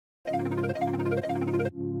So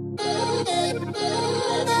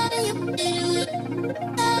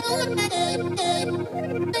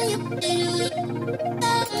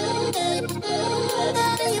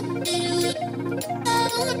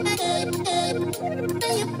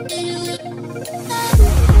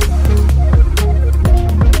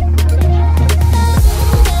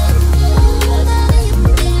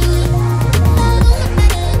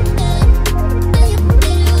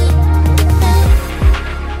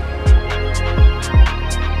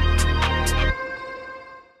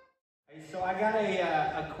I got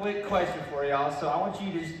a quick question for y'all. So I want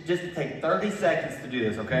you to just to take 30 seconds to do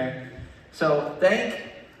this, okay? So think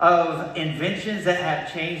of inventions that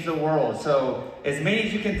have changed the world. So as many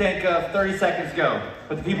as you can think of, 30 seconds go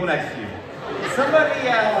with the people next to you. Somebody's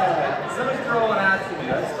throwing out to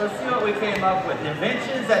me. Let's see what we came up with.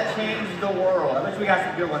 Inventions that changed the world. I bet we got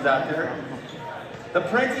some good ones out there. The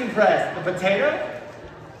printing press, the potato.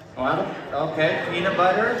 Well, okay, peanut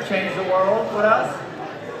butter changed the world. What else?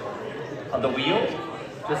 The wheel,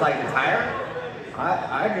 just like the tire.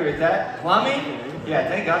 I agree with that. Plumbing, yeah,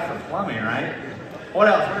 thank God for plumbing, right? What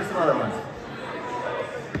else? What are some other ones?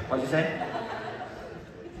 What'd you say?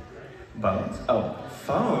 Bones. Oh,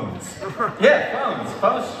 phones. Yeah, phones.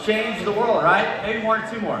 Phones changed the world, right? Maybe one or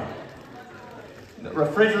two more.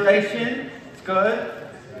 Refrigeration, it's good.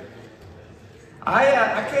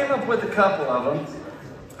 I came up with a couple of them,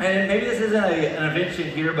 and maybe this isn't an invention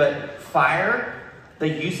here, but fire. The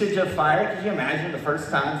usage of fire. Could you imagine the first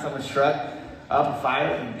time someone struck up a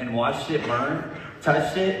fire and watched it burn,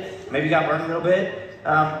 touched it, maybe got burned a little bit?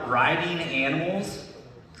 Riding animals.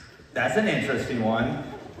 That's an interesting one.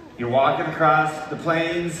 You're walking across the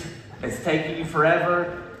plains. It's taking you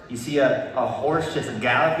forever. You see a horse just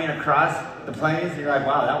galloping across the plains. And you're like,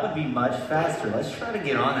 wow, that would be much faster. Let's try to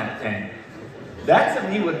get on that thing. That to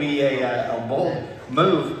me would be a bold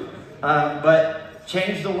move. But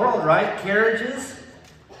change the world, right? Carriages.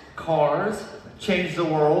 Cars changed the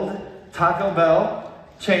world. Taco Bell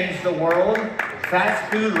changed the world.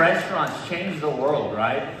 Fast food restaurants changed the world,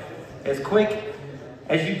 right? As quick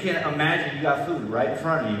as you can imagine, you got food right in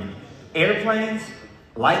front of you. Airplanes,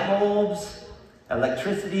 light bulbs,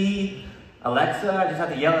 electricity, Alexa. I just have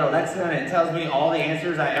to yell at Alexa and it tells me all the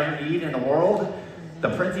answers I ever need in the world.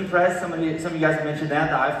 The printing press, some of you guys have mentioned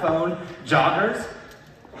that. The iPhone. Joggers.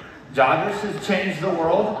 Joggers has changed the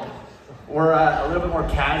world. We're a little bit more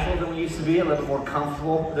casual than we used to be, a little bit more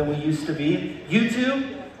comfortable than we used to be.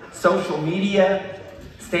 YouTube, social media,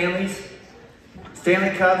 Stanley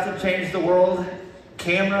Cups have changed the world.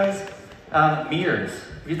 Cameras, mirrors.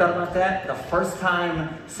 Have you thought about that? The first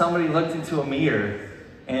time somebody looked into a mirror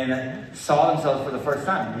and saw themselves for the first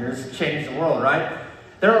time, mirrors changed the world, right?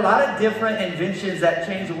 There are a lot of different inventions that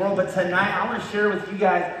change the world, but tonight I want to share with you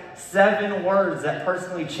guys 7 words that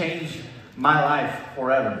personally changed my life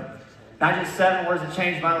forever. Not just 7 words that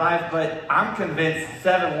changed my life, but I'm convinced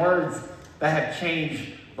 7 words that have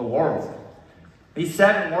changed the world. These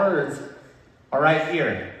 7 words are right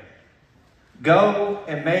here. Go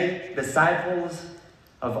and make disciples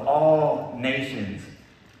of all nations.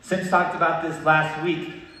 Sims talked about this last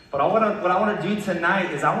week, but what I want to do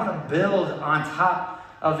tonight is I want to build on top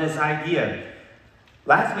of this idea.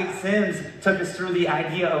 Last week, Sims took us through the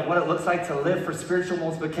idea of what it looks like to live for spiritual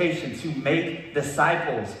multiplication, to make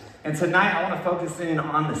disciples. And tonight, I want to focus in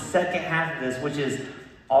on the second half of this, which is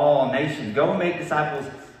all nations. Go and make disciples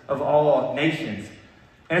of all nations.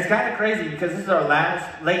 And it's kind of crazy because this is our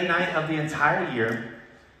last late night of the entire year.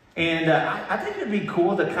 And I think it'd be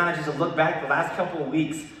cool to kind of just look back the last couple of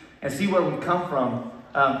weeks and see where we've come from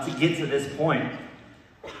to get to this point.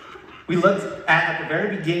 We looked at the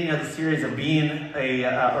very beginning of the series of being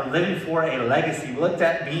or living for a legacy. We looked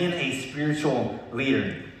at being a spiritual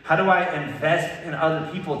leader. How do I invest in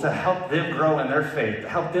other people to help them grow in their faith, to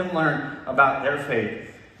help them learn about their faith?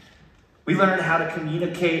 We learned how to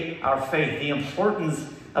communicate our faith, the importance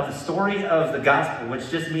of the story of the gospel, which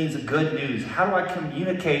just means good news. How do I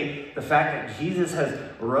communicate the fact that Jesus has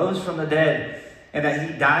rose from the dead and that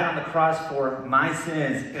he died on the cross for my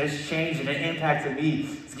sins? It has changed and it impacted me.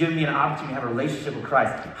 It's given me an opportunity to have a relationship with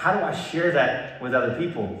Christ. How do I share that with other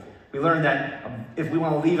people? We learned that if we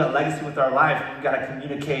want to leave a legacy with our life, we've got to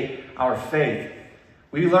communicate our faith.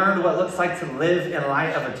 We learned what it looks like to live in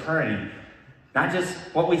light of eternity. Not just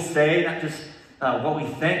what we say, not just what we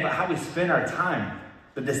think, but how we spend our time.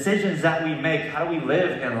 The decisions that we make, how do we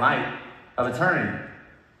live in light of eternity?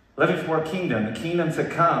 Living for a kingdom, the kingdom to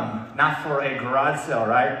come, not for a garage sale,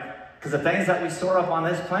 right? Because the things that we store up on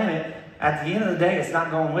this planet, at the end of the day, it's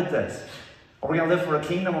not going with us. Are we going to live for a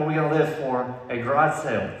kingdom or are we going to live for a garage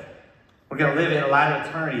sale? We're going to live in a light of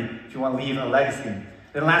eternity if you want to leave a legacy.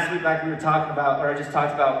 Then last week, like we were talking about, or I just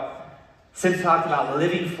talked about, Sim talked about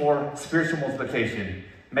living for spiritual multiplication,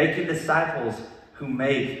 making disciples who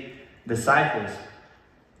make disciples.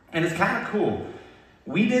 And it's kind of cool.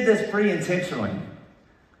 We did this pretty intentionally.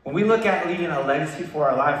 When we look at leaving a legacy for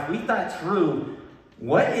our life, we thought through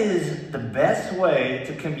what is the best way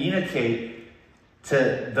to communicate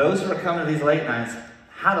to those who are coming to these late nights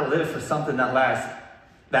how to live for something that lasts,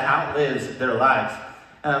 that outlives their lives.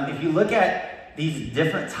 If you look at these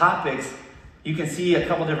different topics, you can see a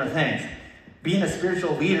couple different things. Being a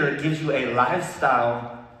spiritual leader gives you a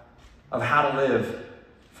lifestyle of how to live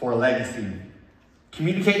for a legacy.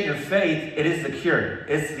 Communicating your faith, it is the cure.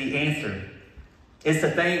 It's the answer. It's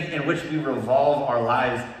the thing in which we revolve our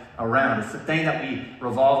lives around. It's the thing that we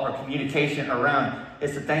revolve our communication around.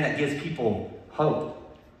 It's the thing that gives people hope.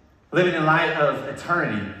 Living in light of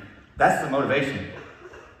eternity, that's the motivation.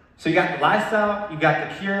 So you got the lifestyle, you got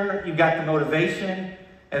the cure, you got the motivation,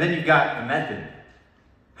 and then you've got the method.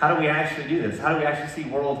 How do we actually do this? How do we actually see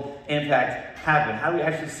world impact happen? How do we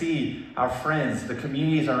actually see our friends, the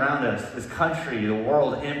communities around us, this country, the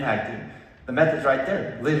world impacted? The method's right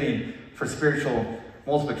there, living for spiritual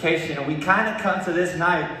multiplication. And we kind of come to this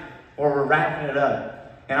night where we're wrapping it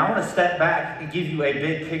up. And I want to step back and give you a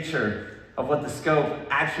big picture of what the scope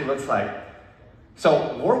actually looks like.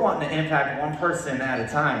 So we're wanting to impact one person at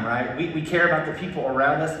a time, right? We care about the people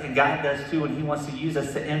around us, and God does too, and He wants to use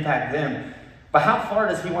us to impact them. But how far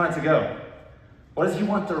does He want it to go? What does He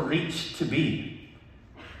want the reach to be?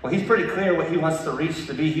 Well, He's pretty clear what He wants the reach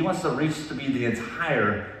to be. He wants the reach to be the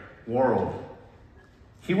entire world.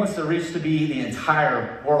 He wants the reach to be the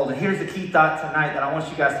entire world. And here's the key thought tonight that I want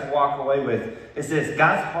you guys to walk away with. Is this: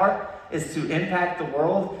 God's heart is to impact the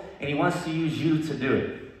world, and He wants to use you to do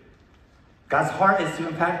it. God's heart is to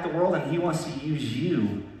impact the world, and He wants to use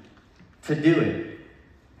you to do it.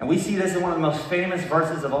 And we see this in one of the most famous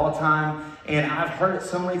verses of all time, and I've heard it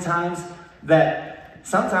so many times that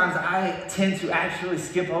sometimes I tend to actually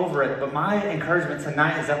skip over it. But my encouragement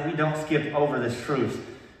tonight is that we don't skip over this truth,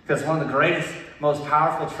 because one of the greatest, most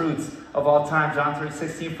powerful truths of all time, John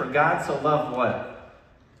 3:16, for God so loved what?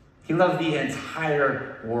 He loved the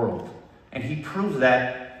entire world. And He proved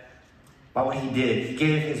that by what He did. He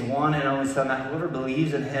gave His one and only Son, that whoever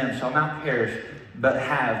believes in Him shall not perish, but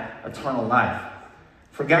have eternal life.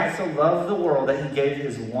 For God so loved the world that He gave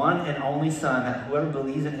His one and only Son, that whoever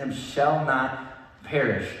believes in Him shall not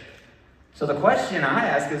perish. So the question I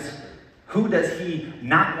ask is, who does He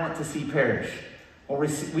not want to see perish? Well, we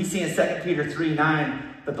see in 2 Peter 3:9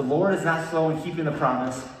 that the Lord is not slow in keeping the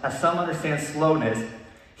promise, as some understand slowness.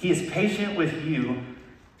 He is patient with you,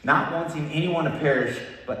 not wanting anyone to perish,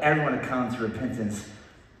 but everyone to come to repentance.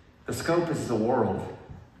 The scope is the world.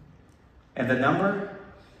 And the number,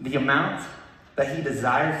 the amount that He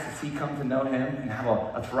desires to see come to know Him and have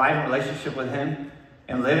a thriving relationship with Him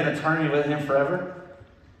and live in eternity with Him forever,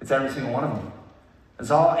 it's every single one of them.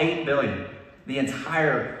 It's all 8 billion. The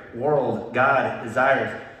entire world God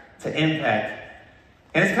desires to impact.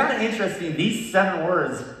 And it's kind of interesting, these 7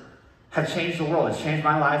 words have changed the world. It's changed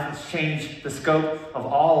my life. It's changed the scope of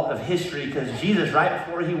all of history, because Jesus, right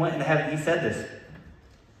before He went into heaven, He said this: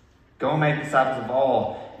 go and make disciples of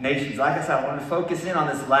all nations. Like I said, I wanted to focus in on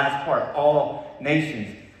this last part, all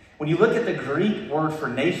nations. When you look at the Greek word for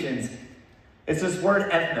nations, it's this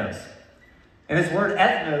word ethnos. And this word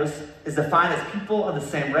ethnos is defined as people of the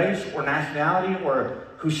same race or nationality, or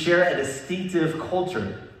who share a distinctive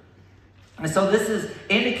culture. And so this is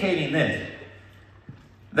indicating this,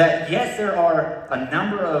 that yes, there are a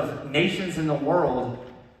number of nations in the world,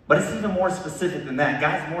 but it's even more specific than that.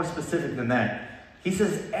 God's more specific than that. He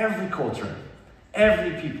says every culture,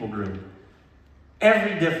 every people group,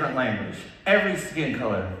 every different language, every skin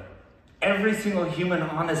color, every single human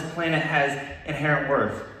on this planet has inherent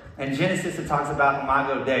worth. In Genesis, it talks about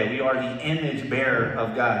Imago Dei. We are the image bearer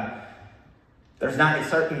of God. There's not a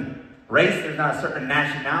certain race, there's not a certain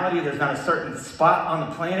nationality, there's not a certain spot on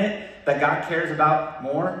the planet that God cares about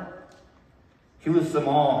more. He lifts them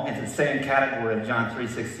all into the same category of John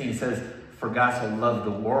 3:16. He says, for God so loved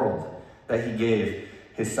the world that He gave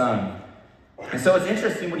His Son. And so it's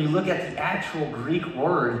interesting when you look at the actual Greek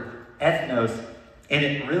word, ethnos, and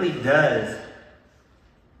it really does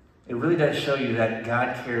show you that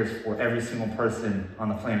God cares for every single person on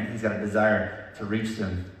the planet. He's got a desire to reach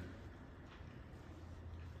them.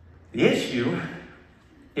 The issue,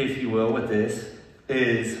 if you will, with this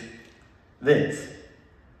is this.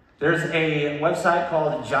 There's a website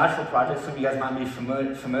called Joshua Project. Some of you guys might be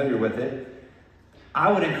familiar with it. I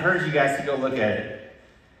would encourage you guys to go look at it.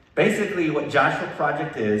 Basically, what Joshua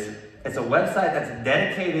Project is, it's a website that's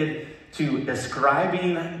dedicated to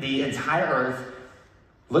describing the entire earth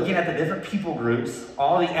looking at the different people groups,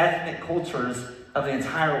 all the ethnic cultures of the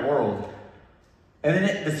entire world. And then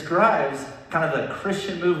it describes kind of the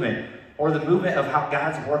Christian movement, or the movement of how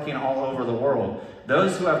God's working all over the world.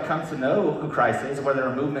 Those who have come to know who Christ is, where there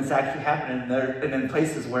are movements actually happening, and in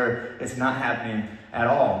places where it's not happening at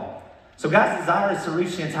all. So God's desire is to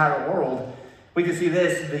reach the entire world. We can see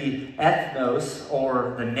this, the ethnos,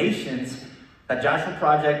 or the nations, that Joshua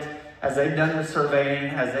Project, as they've done their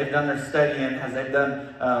surveying, as they've done their studying, as they've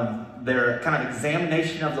done their kind of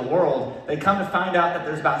examination of the world, they come to find out that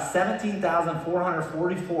there's about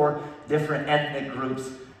 17,444 different ethnic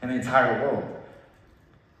groups in the entire world.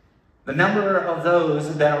 The number of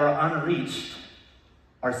those that are unreached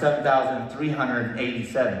are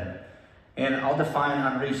 7,387. And I'll define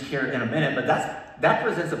unreached here in a minute, but that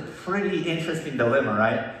presents a pretty interesting dilemma,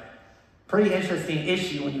 right? Pretty interesting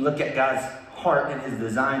issue when you look at God's heart and his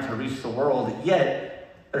design to reach the world, yet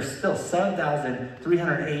there's still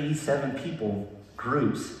 7,387 people,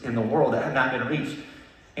 groups in the world that have not been reached.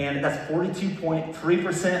 And that's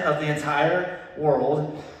 42.3% of the entire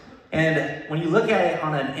world. And when you look at it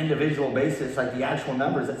on an individual basis, like the actual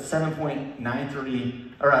numbers, that's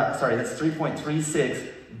 3.36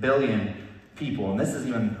 billion people. And this is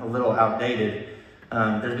even a little outdated.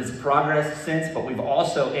 There's been some progress since, but we've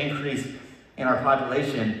also increased in our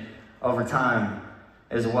population over time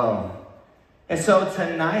as well. And so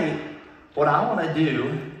tonight, what I want to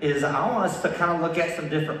do is I want us to kind of look at some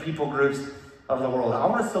different people groups of the world. I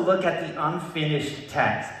want us to look at the unfinished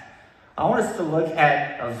task. I want us to look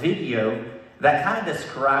at a video that kind of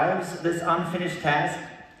describes this unfinished task.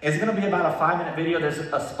 It's going to be about a 5-minute video. There's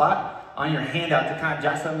a spot on your handout to kind of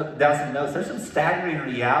jot down some notes. There's some staggering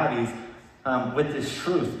realities with this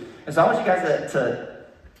truth. And so I want you guys to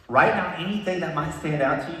write down anything that might stand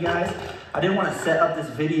out to you guys. I did want to set up this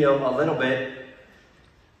video a little bit.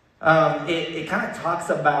 It kind of talks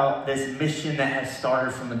about this mission that has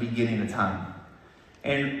started from the beginning of time.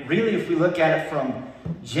 And really, if we look at it from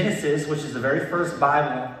Genesis, which is the very first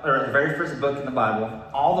Bible, or the very first book in the Bible,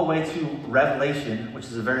 all the way to Revelation, which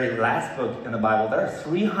is the very last book in the Bible, there are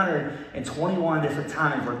 321 different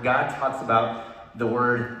times where God talks about the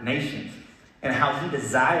word nations and how he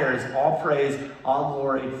desires all praise, all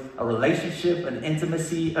glory, a relationship, an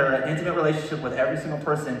intimacy, or an intimate relationship with every single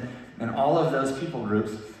person in all of those people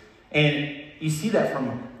groups. And you see that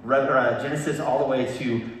from Genesis all the way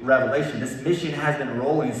to Revelation. This mission has been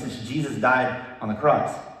rolling since Jesus died on the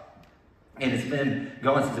cross. And it's been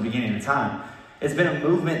going since the beginning of time. It's been a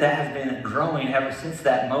movement that has been growing ever since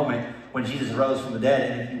that moment when Jesus rose from the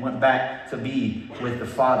dead and he went back to be with the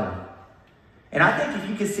Father. And I think if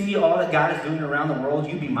you could see all that God is doing around the world,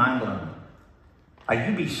 you'd be mind blown. Like,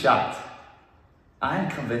 you'd be shocked. I'm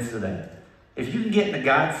convinced of that. If you can get in the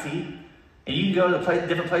God seat and you can go to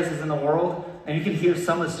different places in the world and you can hear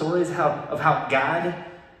some of the stories of how God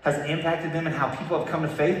has impacted them and how people have come to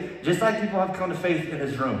faith, just like people have come to faith in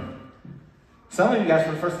this room. Some of you guys,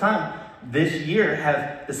 for the first time this year,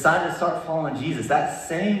 have decided to start following Jesus. That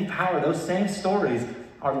same power, those same stories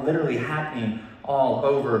are literally happening all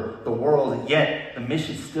over the world, yet the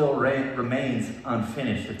mission still remains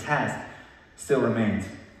unfinished. The task still remains.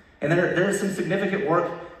 And there is some significant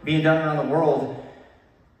work being done around the world,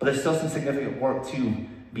 but there's still some significant work to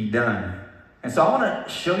be done. And so I want to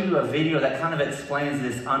show you a video that kind of explains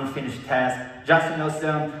this unfinished task. Jot some notes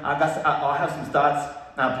down. I'll have some thoughts.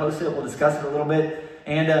 I'll post it. We'll discuss it a little bit.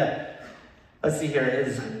 And let's see here.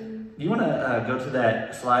 Do you want to go to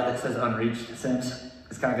that slide that says unreached, Sims?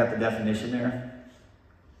 It's kind of got the definition there.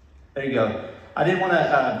 There you go. I did want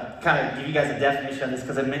to kind of give you guys a definition of this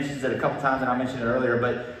because it mentions it a couple times and I mentioned it earlier.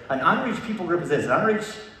 But an unreached people group is this. An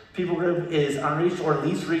unreached people group is unreached or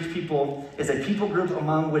least reached people is a people group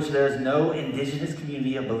among which there is no indigenous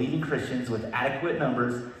community of believing Christians with adequate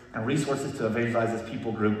numbers and resources to evangelize this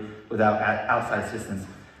people group without outside assistance.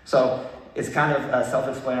 So it's kind of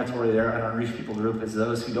self-explanatory there. An unreached people group is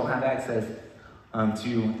those who don't have access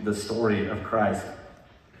to the story of Christ.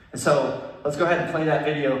 And so let's go ahead and play that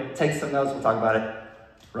video, take some notes, we'll talk about it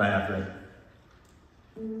right after it.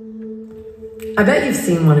 I bet you've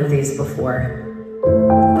seen one of these before.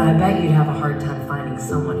 I bet you'd have a hard time finding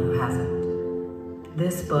someone who hasn't.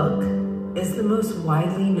 This book is the most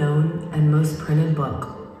widely known and most printed book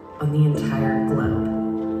on the entire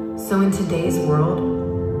globe. So in today's world,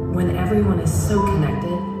 when everyone is so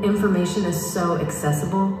connected, information is so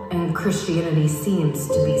accessible, and Christianity seems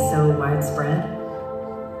to be so widespread,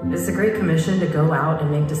 is the Great Commission to go out and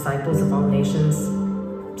make disciples of all nations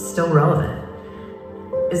still relevant?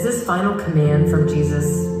 Is this final command from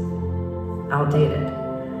Jesus outdated?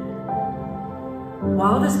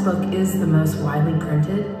 While this book is the most widely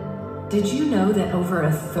printed, Did you know that over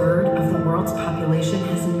a third of the world's population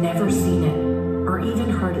has never seen it or even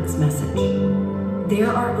heard its message?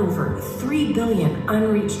 There are over 3 billion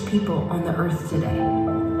unreached people on the earth today.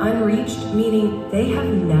 Unreached meaning they have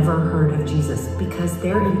never heard of Jesus because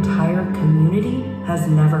their entire community has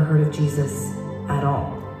never heard of Jesus at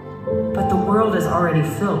all. But the world is already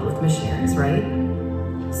filled with missionaries, right?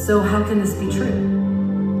 So how can this be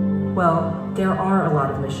true? Well, there are a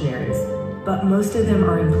lot of missionaries, but most of them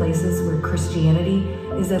are in places where Christianity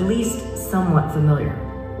is at least somewhat familiar.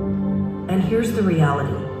 And here's the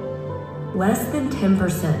reality. Less than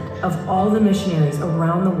 10% of all the missionaries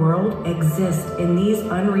around the world exist in these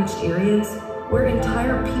unreached areas where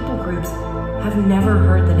entire people groups have never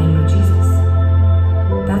heard the name of Jesus.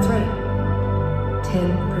 That's right,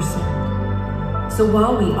 10%. So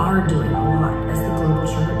while we are doing a lot as the global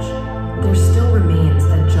church, there still remains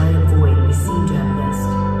a giant void we seem to have missed.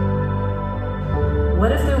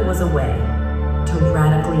 What if there was a way to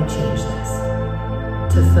radically change this,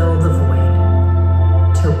 to fill the void,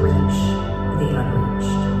 to reach the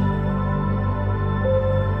unreached?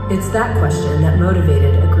 It's that question that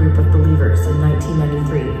motivated a group of believers in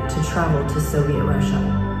 1993 to travel to Soviet Russia,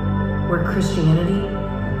 where Christianity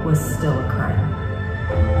was still a crime.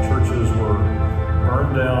 Churches were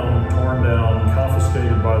burned down, torn down,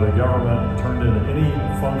 confiscated by the government, turned into any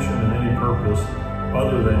function and any purpose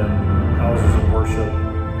other than houses of worship,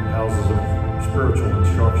 houses of spiritual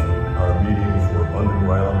instruction. Our meetings were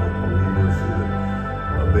underground with believers who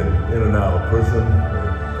had been in and out of prison.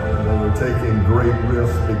 And they were taking great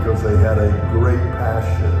risks because they had a great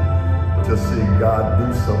passion to see God do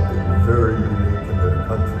something very unique in their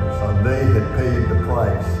countries. And they had paid the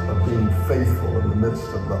price of being faithful in the midst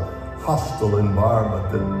of the hostile environment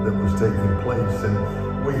that was taking place. And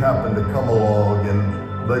we happened to come along and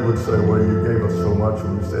they would say, well, you gave us so much.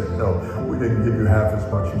 And we said, no, we didn't give you half as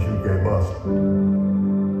much as you gave us.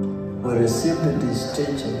 We received these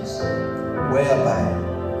teachings whereby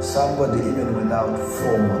somebody, even without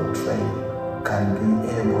formal training, can be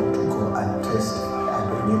able to go and testify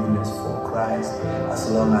and be witness for Christ as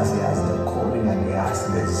long as he has the calling and he has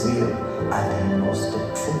the zeal and he knows the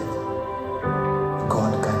truth.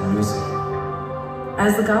 God can use him.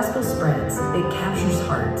 As the gospel spreads, it captures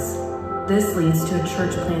hearts. This leads to a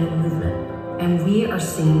church planting movement, and we are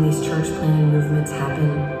seeing these church planting movements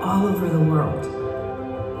happen all over the world.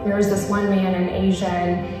 There was this one man in Asia,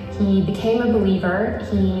 and he became a believer.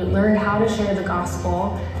 He learned how to share the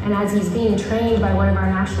gospel, and as he's being trained by one of our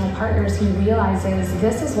national partners, he realizes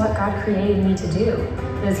this is what God created me to do.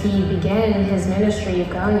 As he began his ministry of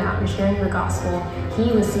going out and sharing the gospel,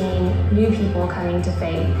 he was seeing new people coming to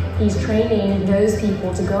faith. He's training those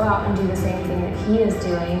people to go out and do the same thing that he is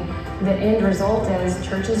doing. The end result is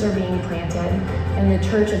churches are being planted, and the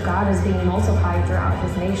church of God is being multiplied throughout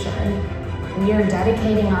his nation. We are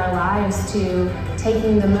dedicating our lives to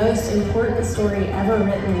taking the most important story ever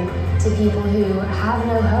written to people who have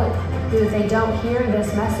no hope, who if they don't hear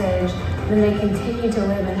this message, then they continue to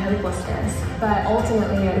live in hopelessness. But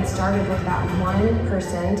ultimately, it started with that one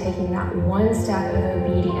person taking that one step of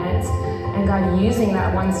obedience, and God using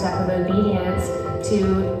that one step of obedience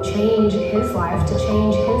to change his life, to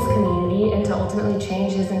change his community, and to ultimately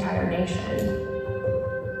change his entire nation.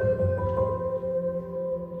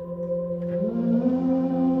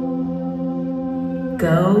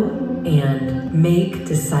 Go and make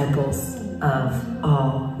disciples of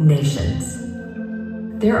all nations.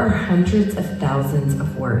 There are hundreds of thousands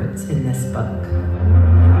of words in this book.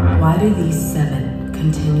 Why do these 7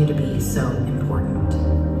 continue to be so important?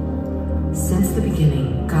 Since the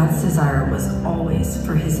beginning, God's desire was always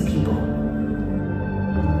for his people,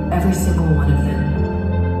 every single one of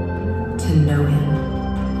them, to know him,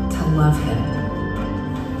 to love him,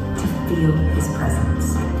 to feel his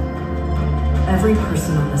presence. Every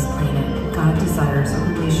person on this planet, God desires a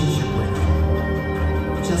relationship with,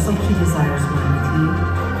 just like he desires one with you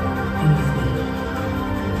and with me.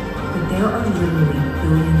 But there are literally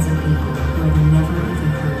billions of people who have never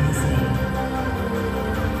even heard his name.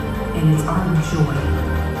 And it's our joy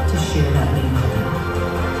to share that name with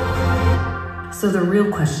them. So the real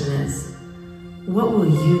question is, what will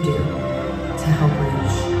you do to help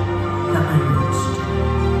reach the unreached?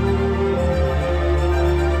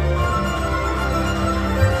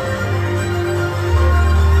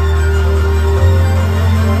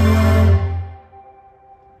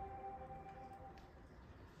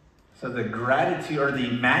 So the gratitude or the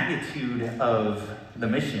magnitude of the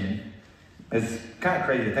mission is kind of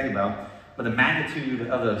crazy to think about, but the magnitude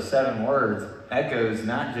of those 7 words echoes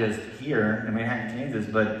not just here in Manhattan, Kansas,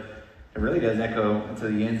 but it really does echo into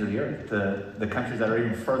the ends of the earth, the countries that are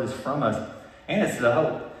even furthest from us. And it's the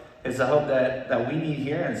hope It's the hope that we need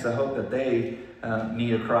here, and it's the hope that they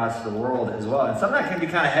need across the world as well. And something that can be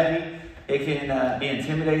kind of heavy. It can be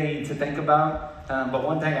intimidating to think about. But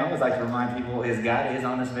one thing I always like to remind people is God is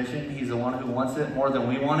on this mission. He's the one who wants it more than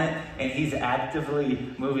we want it, and He's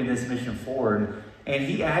actively moving this mission forward. And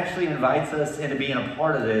He actually invites us into being a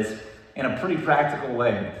part of this in a pretty practical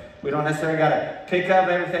way. We don't necessarily got to pick up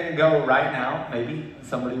everything and go right now. Maybe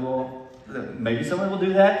somebody will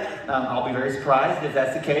do that. I'll be very surprised if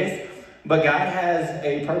that's the case. But God has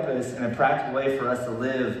a purpose and a practical way for us to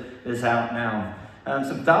live this out now.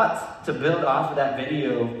 Some thoughts to build off of that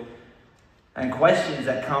video and questions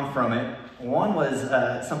that come from it. One was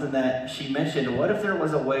something that she mentioned. What if there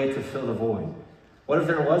was a way to fill the void? What if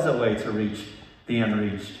there was a way to reach the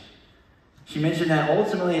unreached? She mentioned that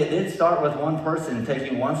ultimately it did start with one person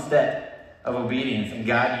taking one step of obedience and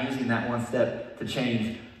God using that one step to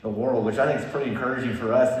change the world, which I think is pretty encouraging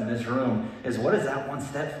for us in this room, is what is that one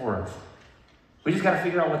step for us? We just got to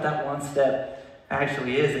figure out what that one step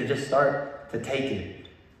actually is and just start to take it,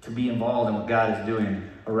 to be involved in what God is doing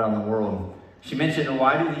around the world. She mentioned,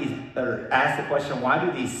 asked the question, why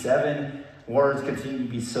do these 7 words continue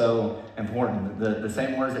to be so important? The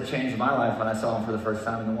same words that changed my life when I saw them for the first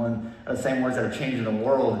time, and the same words that are changing the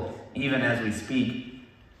world even as we speak.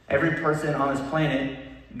 Every person on this planet,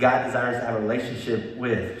 God desires to have a relationship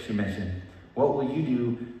with, she mentioned. What will you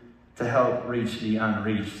do to help reach the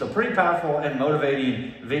unreached? So pretty powerful and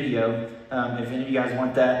motivating video. If any of you guys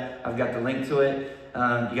want that, I've got the link to it.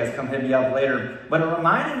 You guys come hit me up later. But it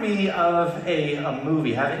reminded me of a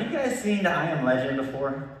movie. Have any of you guys seen I Am Legend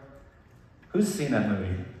before? Who's seen that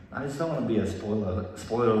movie? I just don't want to be a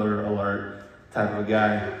spoiler alert type of a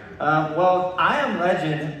guy. Well, I Am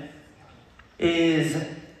Legend is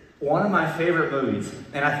one of my favorite movies.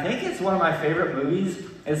 And I think it's one of my favorite movies.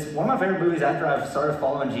 It's one of my favorite movies after I've started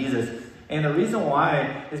following Jesus. And the reason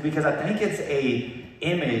why is because I think it's a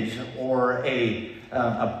image or a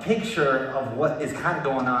picture of what is kind of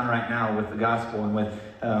going on right now with the gospel and with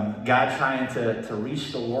God trying to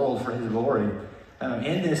reach the world for His glory.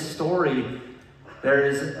 In this story,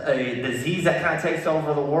 there's a disease that kind of takes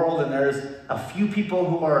over the world, and there's a few people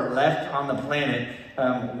who are left on the planet.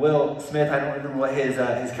 Will Smith, I don't remember what his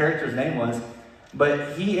character's name was,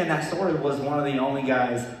 but he in that story was one of the only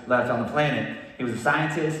guys left on the planet. He was a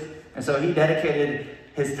scientist, and so he dedicated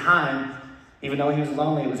his time, even though he was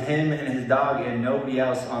lonely. It was him and his dog and nobody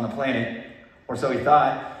else on the planet, or so he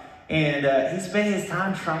thought. And he spent his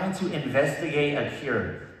time trying to investigate a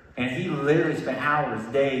cure. And he literally spent hours,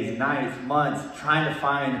 days, nights, months trying to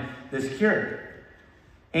find this cure.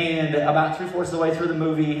 And about 3/4 of the way through the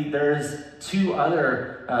movie, there's 2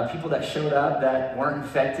 other people that showed up that weren't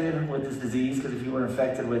infected with this disease. Because if you were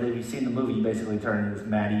infected with it, if you've seen the movie, you basically turn into this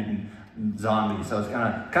mad-eating zombie. So it's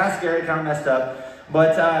kind of scary, kind of messed up.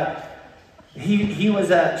 But he was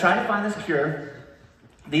trying to find this cure.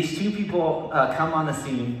 These 2 people come on the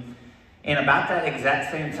scene. And about that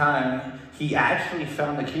exact same time, he actually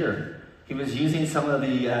found the cure. He was using some of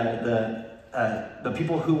the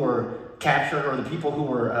people who were captured, or the people who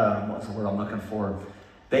were, what's the word I'm looking for?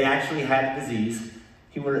 They actually had the disease.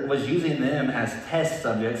 He was using them as test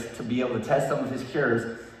subjects to be able to test some of his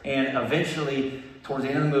cures. And eventually, towards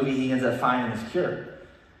the end of the movie, he ends up finding this cure.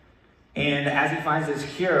 And as he finds this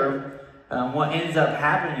cure, what ends up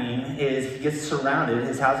happening is he gets surrounded,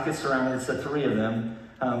 his house gets surrounded, it's the 3 of them,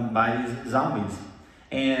 by these zombies.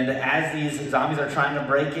 And as these zombies are trying to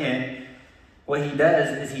break in, what he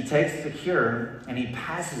does is he takes the cure and he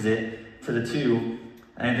passes it to the 2,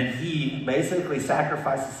 and then he basically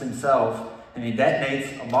sacrifices himself and he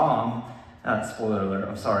detonates a bomb. Spoiler alert,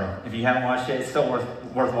 I'm sorry. If you haven't watched it, it's still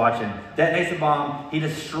worth watching. Detonates a bomb. He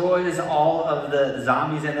destroys all of the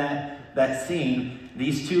zombies in that scene.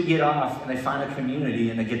 These 2 get off and they find a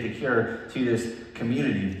community and they get the cure to this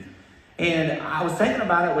community. And I was thinking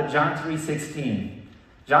about it with John 3:16.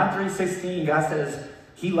 John 3:16, God says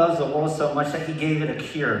He loves the world so much that He gave it a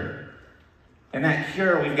cure. And that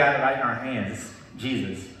cure, we've got it right in our hands.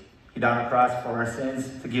 Jesus. He died on the cross for our sins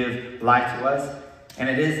to give life to us. And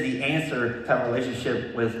it is the answer to have a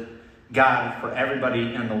relationship with God for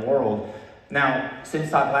everybody in the world. Now,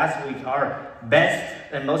 since talk last week, our best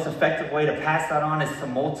and most effective way to pass that on is to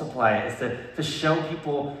multiply it. It's to show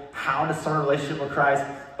people how to start a relationship with Christ,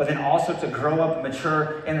 but then also to grow up and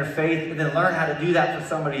mature in their faith, and then learn how to do that for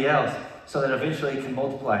somebody else so that eventually it can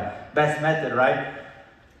multiply. Best method, right?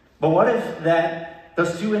 But what if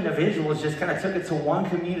those 2 individuals just kind of took it to one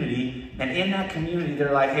community, and in that community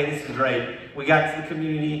they're like, hey, this is great. We got to the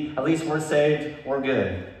community, at least we're saved, we're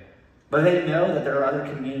good. But they know that there are other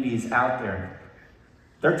communities out there.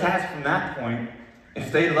 Their task from that point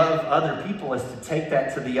If they love other people, is to take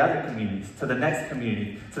that to the other communities, to the next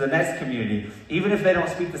community, to the next community, even if they don't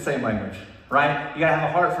speak the same language, right? You gotta have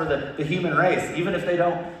a heart for the human race, even if they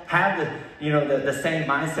don't have the same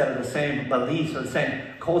mindset or the same beliefs or the same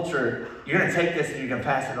culture. You're gonna take this and you're gonna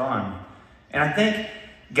pass it on. And I think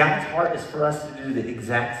God's heart is for us to do the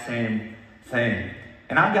exact same thing.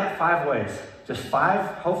 And I've got 5 ways, just 5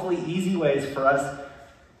 hopefully easy ways for us.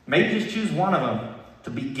 Maybe just choose one of them to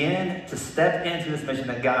begin to step into this mission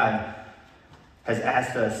that God has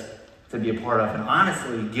asked us to be a part of, and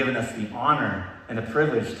honestly given us the honor and the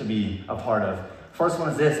privilege to be a part of. First one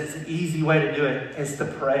is this. It's an easy way to do it. It's to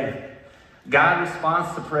pray. God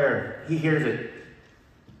responds to prayer. He hears it.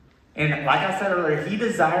 And like I said earlier, he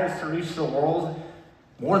desires to reach the world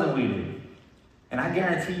more than we do. And I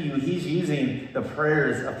guarantee you, he's using the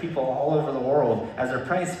prayers of people all over the world as they're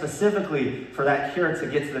praying specifically for that cure to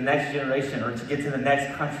get to the next generation or to get to the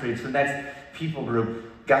next country, to the next people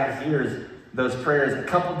group. God hears those prayers. A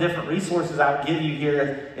couple different resources I would give you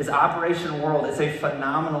here is Operation World. It's a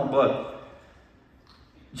phenomenal book.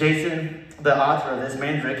 Jason, the author of this,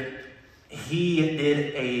 Mandrick, he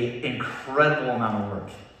did an incredible amount of work.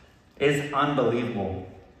 It's unbelievable.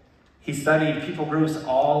 He studied people groups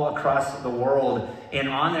all across the world, and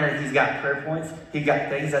on there he's got prayer points. He's got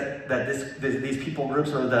things that these people groups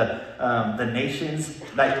or the nations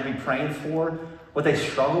that you'll be praying for, what they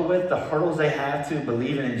struggle with, the hurdles they have to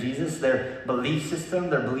believing in Jesus, their belief system,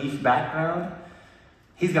 their belief background.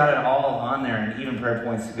 He's got it all on there, and even prayer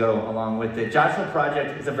points to go along with it. Joshua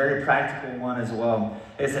Project is a very practical one as well.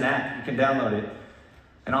 It's an app. You can download it.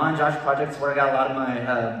 And on Joshua Project is where I got a lot of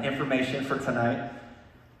my information for tonight.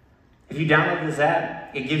 If you download this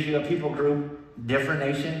app, it gives you a people group, different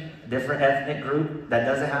nation, different ethnic group that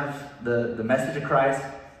doesn't have the message of Christ,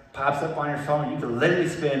 pops up on your phone. You can literally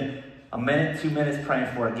spend a minute, 2 minutes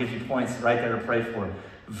praying for it. It gives you points right there to pray for.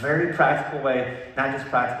 Very practical way, not just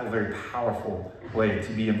practical, very powerful way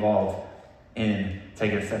to be involved in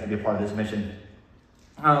taking a step to be a part of this mission.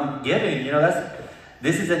 Giving,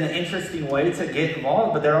 this is an interesting way to get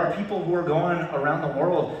involved, but there are people who are going around the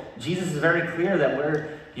world. Jesus is very clear that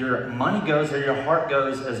where your money goes, there your heart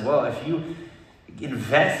goes as well. If you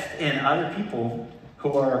invest in other people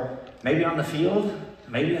who are maybe on the field,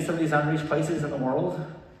 maybe in some of these unreached places in the world,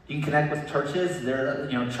 you can connect with churches.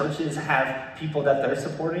 Churches have people that they're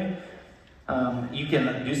supporting. You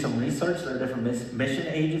can do some research. There are different mission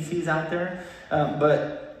agencies out there.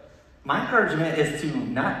 But my encouragement is to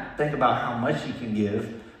not think about how much you can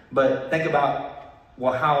give, but think about,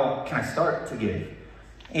 well, how can I start to give?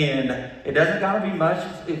 And it doesn't got to be much.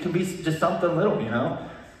 It can be just something little,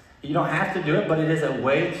 You don't have to do it, but it is a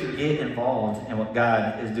way to get involved in what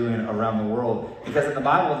God is doing around the world. Because in the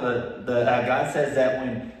Bible, God says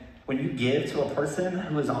that when you give to a person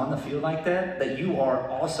who is on the field like that you are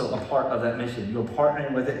also a part of that mission. You're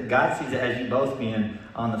partnering with it. God sees it as you both being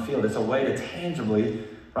on the field. It's a way to tangibly,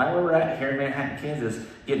 right where we're at here in Manhattan, Kansas,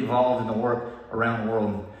 get involved in the work around the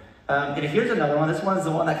world. And here's another one. This one's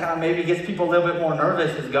the one that kind of maybe gets people a little bit more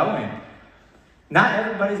nervous is going. Not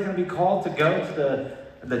everybody's going to be called to go to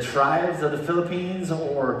the tribes of the Philippines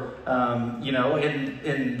or,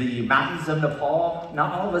 in the mountains of Nepal.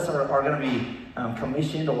 Not all of us are going to be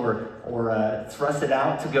commissioned or thrusted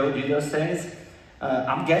out to go do those things.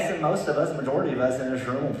 I'm guessing most of us, majority of us in this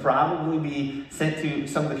room, will probably be sent to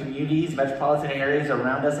some of the communities, metropolitan areas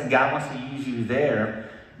around us, and God wants to use you there.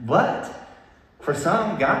 But for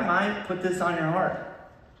some, God might put this on your heart.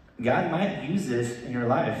 God might use this in your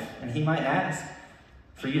life, and he might ask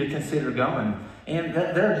for you to consider going. And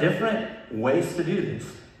there are different ways to do this.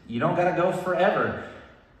 You don't got to go forever.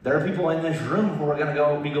 There are people in this room who are going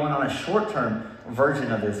to be going on a short-term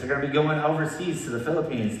version of this. They're going to be going overseas to the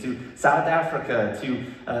Philippines, to South Africa,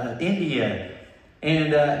 to India.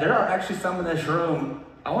 And there are actually some in this room.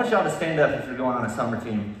 I want y'all to stand up if you're going on a summer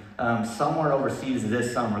team somewhere overseas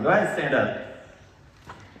this summer. Go ahead and stand up.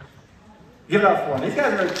 Give it up for them. These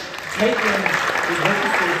guys are taking these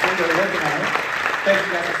missions seriously. They're looking at it. Thank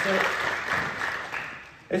you guys.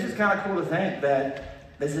 It's just kind of cool to think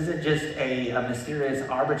that this isn't just a mysterious,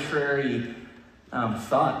 arbitrary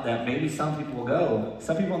thought that maybe some people will go.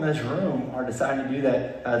 Some people in this room are deciding to do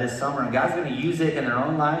that this summer, and God's going to use it in their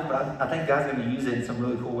own life, but I think God's going to use it in some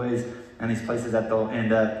really cool ways in these places that they'll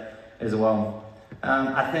end up as well.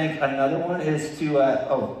 I think another one is to, I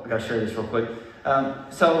got to share this real quick.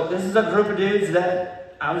 So this is a group of dudes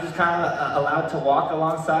that I was just kind of allowed to walk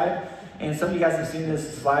alongside. And some of you guys have seen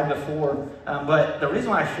this slide before. But the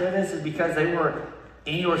reason why I share this is because they were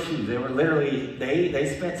in your shoes. They were literally,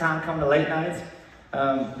 they spent time coming to late nights.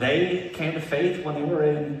 They came to faith when they were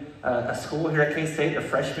in a school here at K-State, their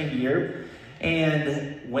freshman year.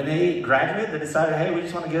 And when they graduated, they decided, hey, we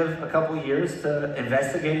just want to give a couple of years to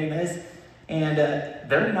investigating this. And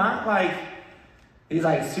they're not like these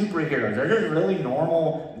like superheroes. They're just really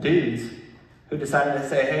normal dudes who decided to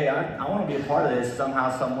say, hey, I want to be a part of this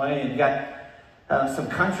somehow, some way. And you got some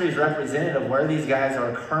countries represented of where these guys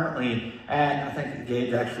are currently at. I think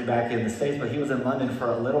Gabe's actually back in the States, but he was in London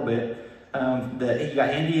for a little bit. You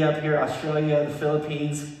got India up here, Australia, the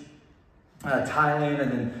Philippines, Thailand,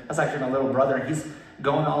 and then that's actually my little brother. And he's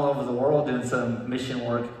going all over the world doing some mission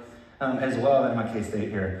work as well in my K-State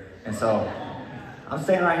here. And so I'm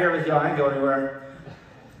staying right here with y'all. I ain't going anywhere.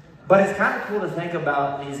 But it's kind of cool to think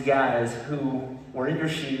about these guys who were in your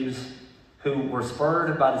shoes, who were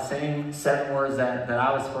spurred by the same 7 words that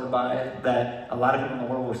I was spurred by, that a lot of people in the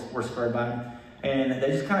world were spurred by. And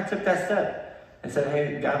they just kind of took that step and said,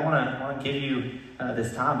 hey, God, I want to give you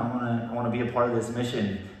this time. I want to be a part of this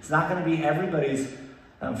mission. It's not going to be everybody's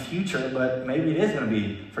future, but maybe it is going to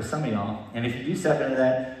be for some of y'all. And if you do step into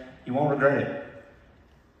that, you won't regret it.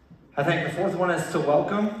 I think the 4th one is to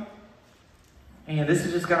welcome. And this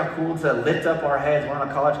is just kind of cool to lift up our heads. We're on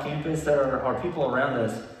a college campus. There are people around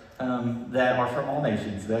us that are from all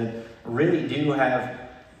nations, that really do have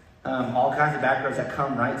all kinds of backgrounds that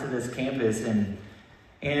come right to this campus.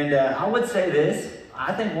 And I would say this,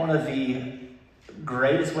 I think one of the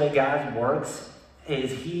greatest way God works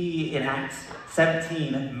is he, in Acts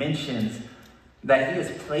 17, mentions that he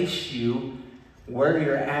has placed you where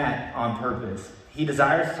you're at on purpose. He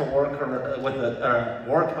desires to work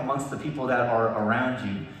work amongst the people that are around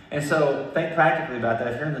you. And so think practically about that.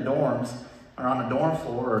 If you're in the dorms or on a dorm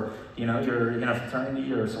floor, or you're in a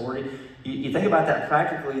fraternity or a sorority, you think about that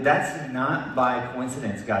practically. That's not by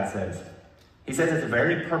coincidence, God says. He says it's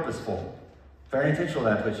very purposeful, very intentional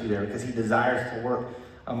that puts you there, because he desires to work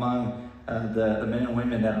among the men and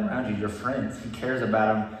women that are around you, your friends. He cares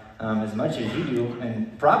about them as much as you do,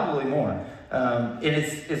 and probably more. And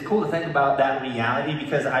it's cool to think about that reality,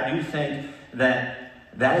 because I do think that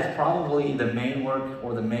is probably the main work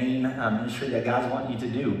or the main ministry that God's wanting you to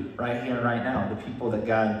do right here and right now, the people that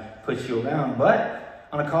God puts you around. But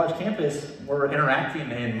on a college campus, we're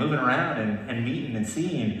interacting and moving around and meeting and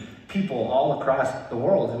seeing people all across the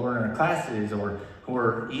world who are in our classes or who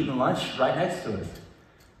are eating lunch right next to us.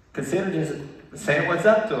 Consider just saying what's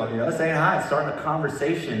up to them, saying hi, starting a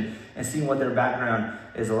conversation and seeing what their background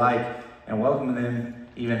is like, and welcoming them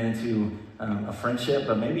even into a friendship,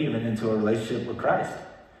 but maybe even into a relationship with Christ.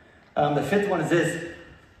 The 5th one is this,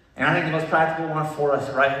 and I think the most practical one for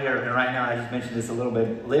us right here and right now, I just mentioned this a little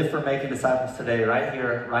bit, live for making disciples today, right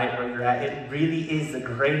here, right where you're at. It really is the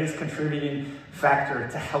greatest contributing factor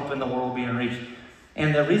to helping the world being reached.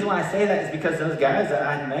 And the reason why I say that is because those guys that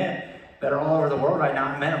I met that are all over the world right now,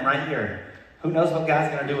 I met them right here. Who knows what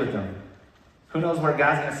God's going to do with them? Who knows where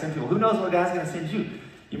God's going to send people? Who knows where God's going to send you?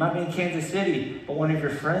 You might be in Kansas City, but one of your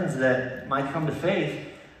friends that might come to faith,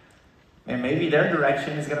 and maybe their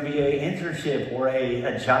direction is going to be an internship or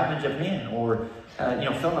a job in Japan, or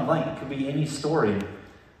fill in the blank. It could be any story.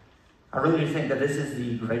 I really do think that this is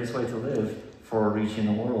the greatest way to live for reaching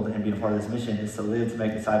the world and being a part of this mission, is to live to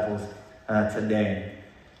make disciples today.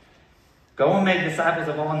 Go and make disciples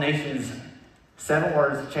of all nations. 7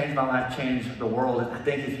 words, change my life, change the world. I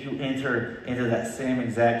think if you enter into that same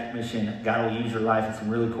exact mission, God will use your life in some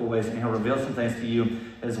really cool ways, and he'll reveal some things to you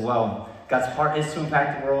as well. God's heart is to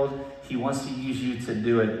impact the world. He wants to use you to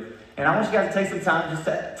do it. And I want you guys to take some time just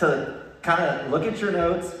to kind of look at your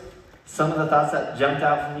notes, some of the thoughts that jumped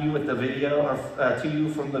out from you with the video, or to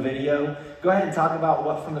you from the video. Go ahead and talk about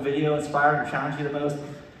what from the video inspired or challenged you the most.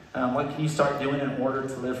 What can you start doing in order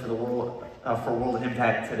to live for the world, for world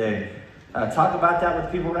impact today? Talk about that with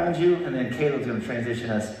people around you, and then Caleb's going to transition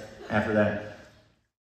us after that.